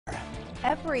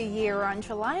Every year on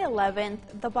July 11th,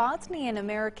 the Bosnian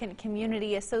American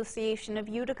Community Association of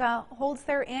Utica holds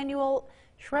their annual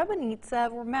Srebrenica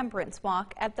Remembrance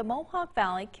Walk at the Mohawk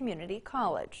Valley Community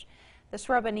College. The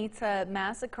Srebrenica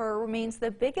massacre remains the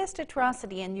biggest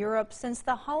atrocity in Europe since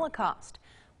the Holocaust,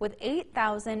 with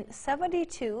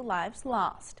 8,072 lives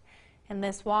lost. And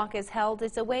this walk is held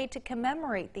as a way to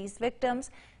commemorate these victims,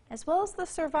 as well as the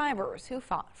survivors who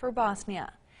fought for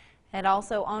Bosnia. It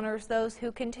also honors those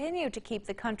who continue to keep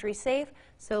the country safe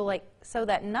so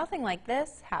that nothing like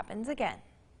this happens again.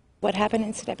 What happened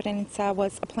in Srebrenica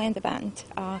was a planned event.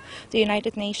 The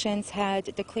United Nations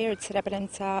had declared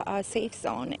Srebrenica a safe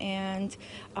zone, and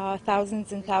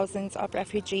thousands and thousands of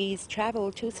refugees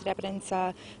traveled to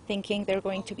Srebrenica thinking they're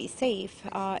going to be safe,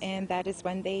 and that is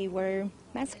when they were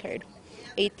massacred.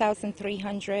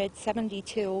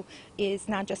 8,372 is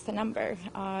not just a number.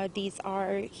 These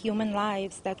are human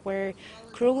lives that were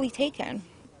cruelly taken.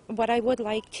 What I would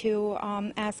like to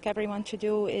ask everyone to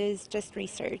do is just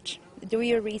research. Do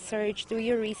your research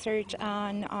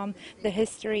on the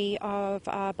history of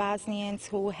Bosnians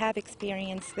who have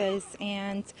experienced this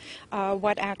and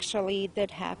what actually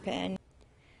did happen.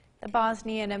 The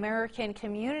Bosnian American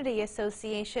Community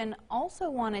Association also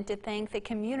wanted to thank the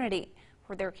community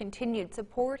for their continued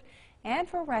support and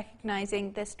for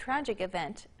recognizing this tragic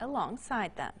event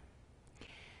alongside them.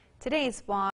 Today's walk